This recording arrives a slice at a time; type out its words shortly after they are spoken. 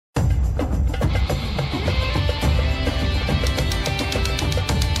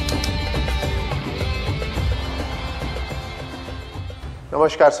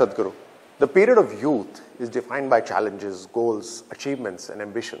Namaskar Sadhguru. The period of youth is defined by challenges, goals, achievements and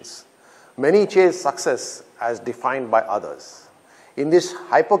ambitions. Many chase success as defined by others. In this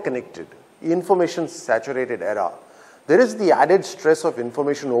hyper-connected, information-saturated era, there is the added stress of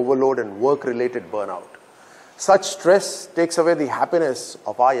information overload and work-related burnout. Such stress takes away the happiness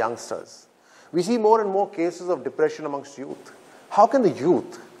of our youngsters. We see more and more cases of depression amongst youth. How can the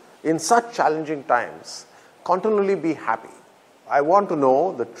youth, in such challenging times, continually be happy? I want to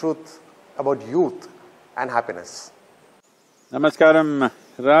know the truth about youth and happiness. Namaskaram,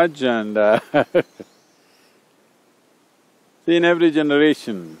 Raj, and see, in every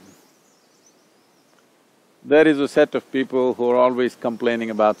generation, there is a set of people who are always complaining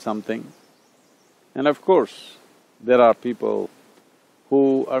about something. And of course, there are people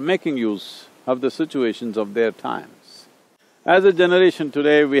who are making use of the situations of their times. As a generation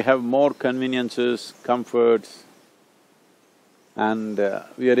today, we have more conveniences, comforts, and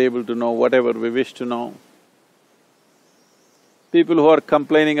we are able to know whatever we wish to know. People who are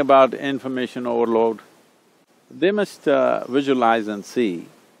complaining about information overload, they must visualize and see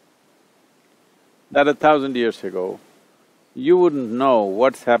that 1,000 years ago, you wouldn't know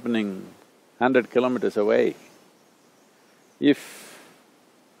what's happening 100 kilometers away. If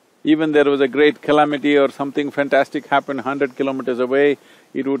even there was a great calamity or something fantastic happened 100 kilometers away,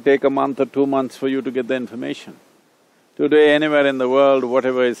 it would take a month or 2 months for you to get the information. Today, anywhere in the world,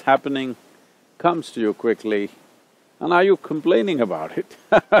 whatever is happening comes to you quickly, and are you complaining about it?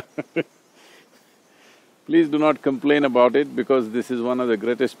 Please do not complain about it, because this is one of the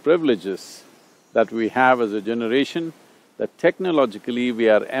greatest privileges that we have as a generation, that technologically we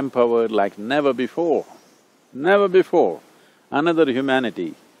are empowered like never before. Never before another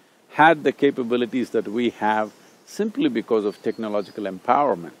humanity had the capabilities that we have simply because of technological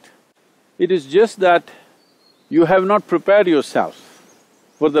empowerment. It is just that you have not prepared yourself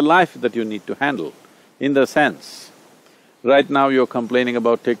for the life that you need to handle. In the sense, right now you're complaining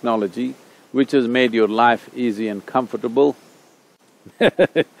about technology, which has made your life easy and comfortable.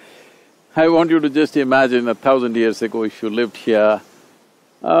 I want you to just imagine 1,000 years ago if you lived here,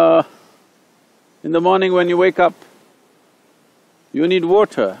 in the morning when you wake up, you need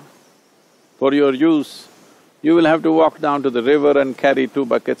water for your use. You will have to walk down to the river and carry 2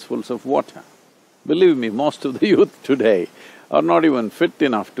 buckets full of water. Believe me, most of the youth today are not even fit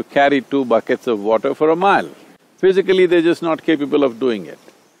enough to carry 2 buckets of water for a mile. Physically, they're just not capable of doing it.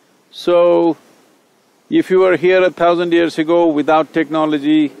 So, if you were here 1,000 years ago without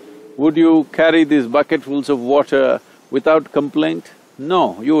technology, would you carry these bucketfuls of water without complaint?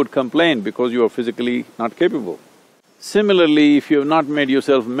 No, you would complain because you are physically not capable. Similarly, if you have not made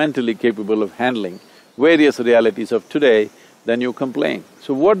yourself mentally capable of handling various realities of today, then you complain.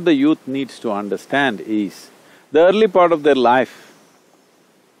 So what the youth needs to understand is, the early part of their life,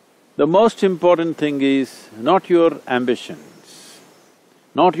 the most important thing is not your ambitions,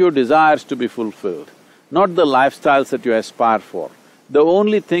 not your desires to be fulfilled, not the lifestyles that you aspire for. The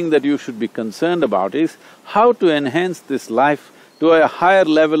only thing that you should be concerned about is how to enhance this life to a higher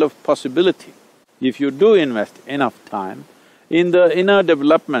level of possibility. If you do invest enough time in the inner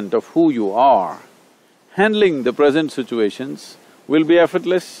development of who you are, handling the present situations will be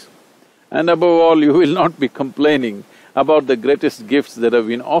effortless, and above all, you will not be complaining about the greatest gifts that have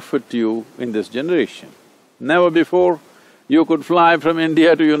been offered to you in this generation. Never before you could fly from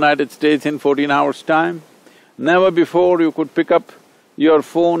India to United States in 14 hours' time. Never before you could pick up your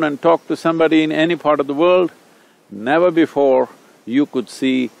phone and talk to somebody in any part of the world. Never before you could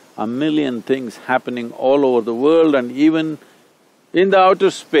see 1,000,000 things happening all over the world, and even in the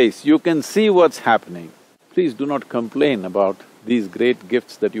outer space, you can see what's happening. Please do not complain about these great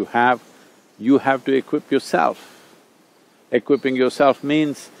gifts that you have. You have to equip yourself. Equipping yourself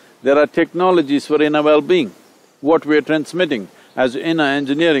means there are technologies for inner well-being. What we are transmitting as inner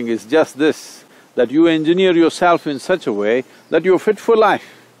engineering is just this, that you engineer yourself in such a way that you're fit for life.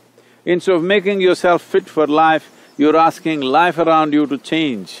 Instead of making yourself fit for life, you're asking life around you to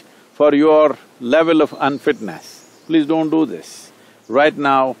change for your level of unfitness. Please don't do this. Right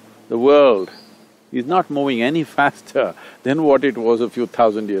now, the world is not moving any faster than what it was a few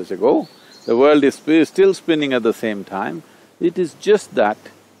thousand years ago. The world is still spinning at the same time. It is just that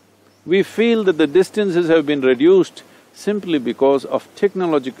we feel that the distances have been reduced simply because of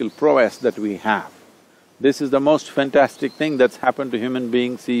technological prowess that we have. This is the most fantastic thing that's happened to human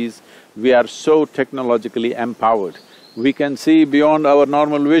beings is, we are so technologically empowered. We can see beyond our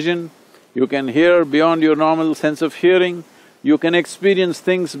normal vision, you can hear beyond your normal sense of hearing, you can experience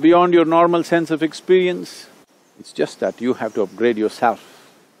things beyond your normal sense of experience. It's just that you have to upgrade yourself.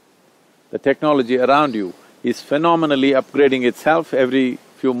 The technology around you is phenomenally upgrading itself every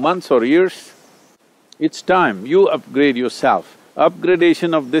few months or years. It's time you upgrade yourself.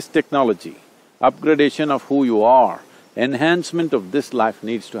 Upgradation of this technology, upgradation of who you are, enhancement of this life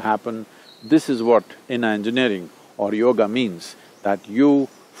needs to happen. This is what in engineering or yoga means, that you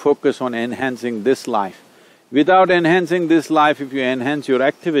focus on enhancing this life. Without enhancing this life, if you enhance your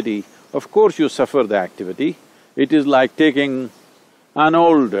activity, of course you suffer the activity. It is like taking an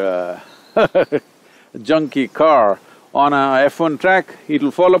old junky car on a F1 track,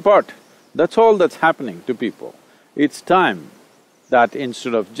 it'll fall apart. That's all that's happening to people. It's time that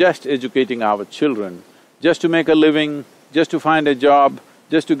instead of just educating our children, just to make a living, just to find a job,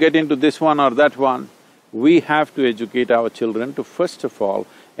 just to get into this one or that one, we have to educate our children to first of all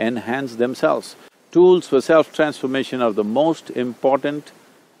enhance themselves. Tools for self-transformation are the most important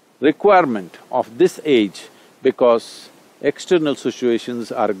requirement of this age, because external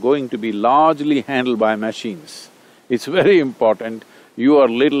situations are going to be largely handled by machines. It's very important you are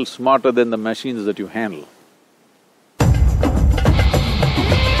little smarter than the machines that you handle.